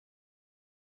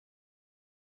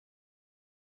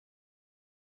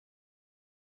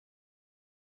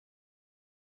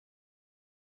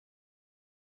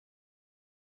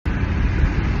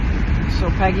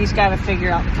Peggy's got to figure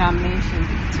out the combination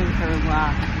to her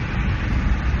lock.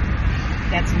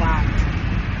 That's locked.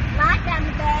 Locked on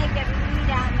the bag and read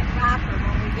on the dropper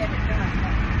when we get it done.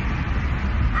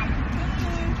 I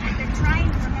think I've been trying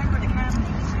to remember the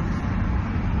combination.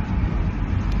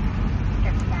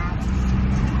 That's not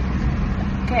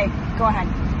it. Okay, go ahead.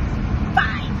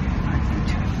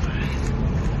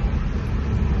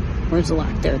 5. Where's the lock?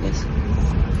 There it is.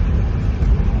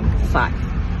 5. I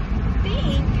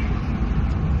think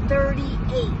 38.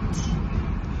 It's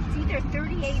either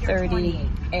 38 or 28.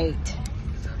 38.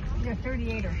 Either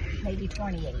 38 or maybe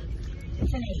 28.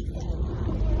 It's an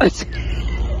 8.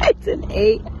 It's an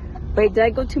 8. Wait, did I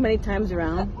go too many times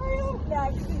around? I hope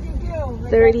not, because you do.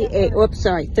 38. Whoops,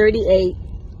 sorry. 38.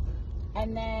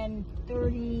 And then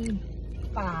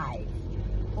 35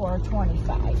 or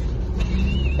 25.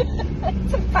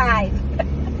 It's a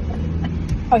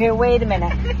 5. Okay, wait a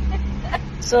minute.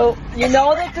 So, you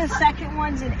know that the second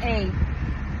one's an 8.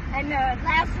 And the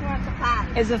last one's a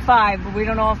 5. Is a 5, but we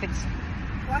don't know if it's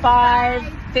 5,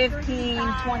 15,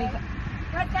 25.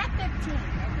 What's that 15? I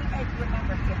think I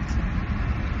remember 15.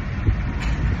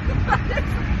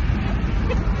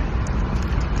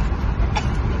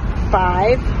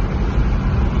 5,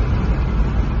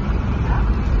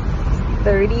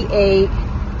 38,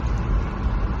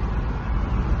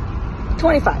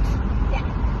 25. Yeah.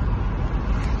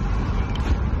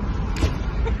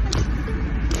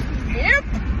 Yep.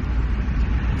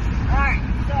 Alright,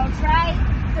 so try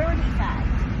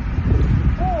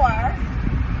 35. Or,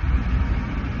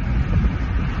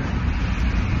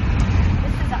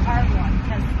 this is a hard one,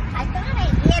 because I thought I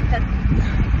had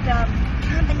the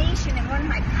combination in one of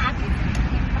my pockets.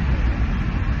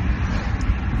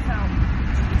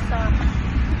 So,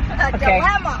 a Okay.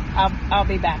 dilemma. I'll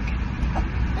be back.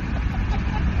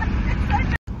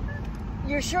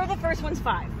 You're sure the first one's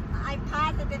 5? I'm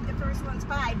positive the first one's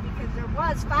 5 because there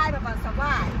was 5 of us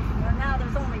alive. Well, now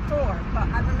there's only 4, but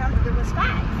I remember there was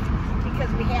 5 because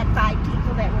we had 5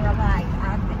 people that were alive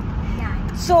on the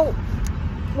yacht. So,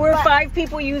 were 5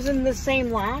 people using the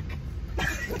same lock?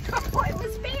 Well, it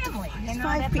was family. You know,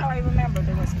 5 that's people. how I remember.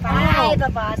 There was 5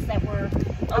 of us that were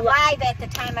alive at the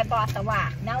time I bought the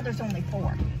lock. Now there's only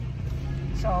 4.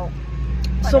 So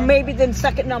Maybe the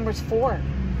second number's 4.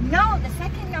 No, the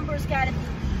second number's got to be.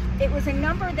 It was a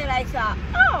number that I thought,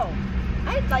 oh,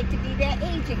 I'd like to be that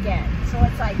age again. So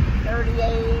it's like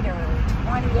 38 or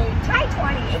 28. Try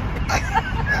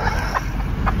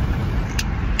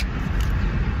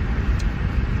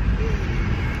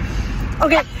 28.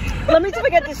 Okay, let me see if I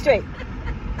get this straight.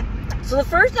 So the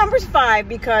first number's 5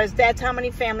 because that's how many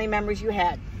family members you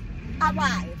had.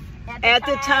 Alive. At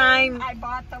the time I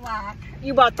bought the lock.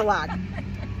 you bought the lock.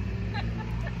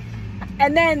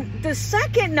 And then the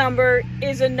second number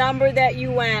is a number that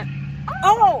you went,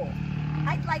 oh,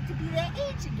 I'd like to be that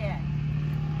age again.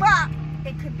 But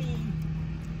it could be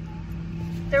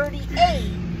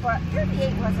 38, but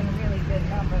 38 wasn't a really good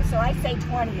number. So I say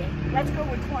 28. Let's go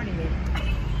with 28.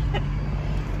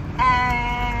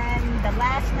 And the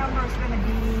last number is going to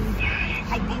be,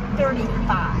 I think,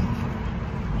 35.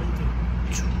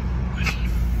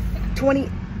 28.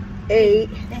 They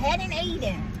had an 8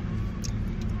 in.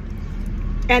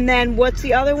 And then what's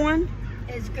the other one?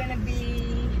 It's going to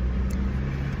be,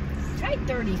 try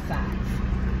 35.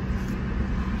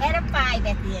 Add a 5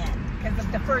 at the end, because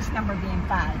of the first number being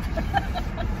 5.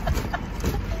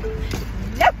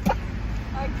 Yep.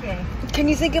 Okay. Can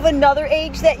you think of another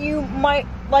age that you might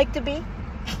like to be?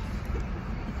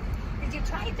 Did you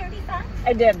try 35?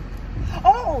 I did.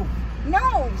 Oh,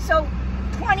 no. So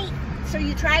 20. So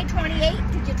you tried 28?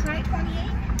 Did you try 28?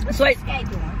 What's So this guy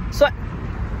doing?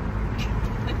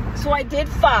 So I did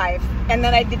 5, and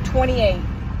then I did 28.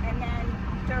 And then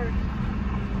 35.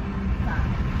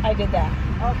 I did that.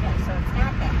 Okay, so it's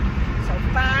not that. So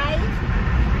 5.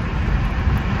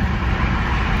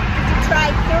 Did you try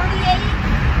 38?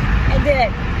 I did.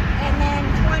 And then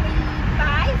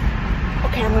 25?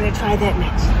 Okay, I'm going to try that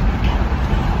next.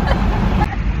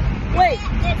 Wait.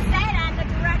 It said on the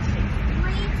directions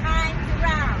 3 times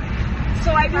around.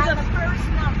 So I do By the the first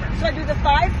number. So I do the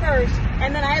 5 first,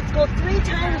 and then I have to go 3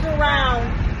 times around.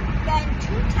 Then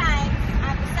 2 times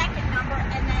on the second number,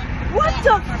 and then... What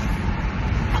the...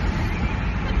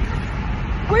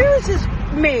 Where is this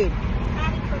made?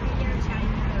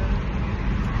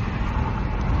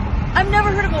 I've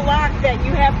never heard of a lock that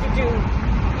you have to do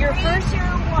your first... 3, 2,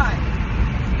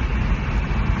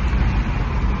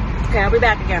 1. Okay, I'll be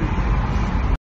back again.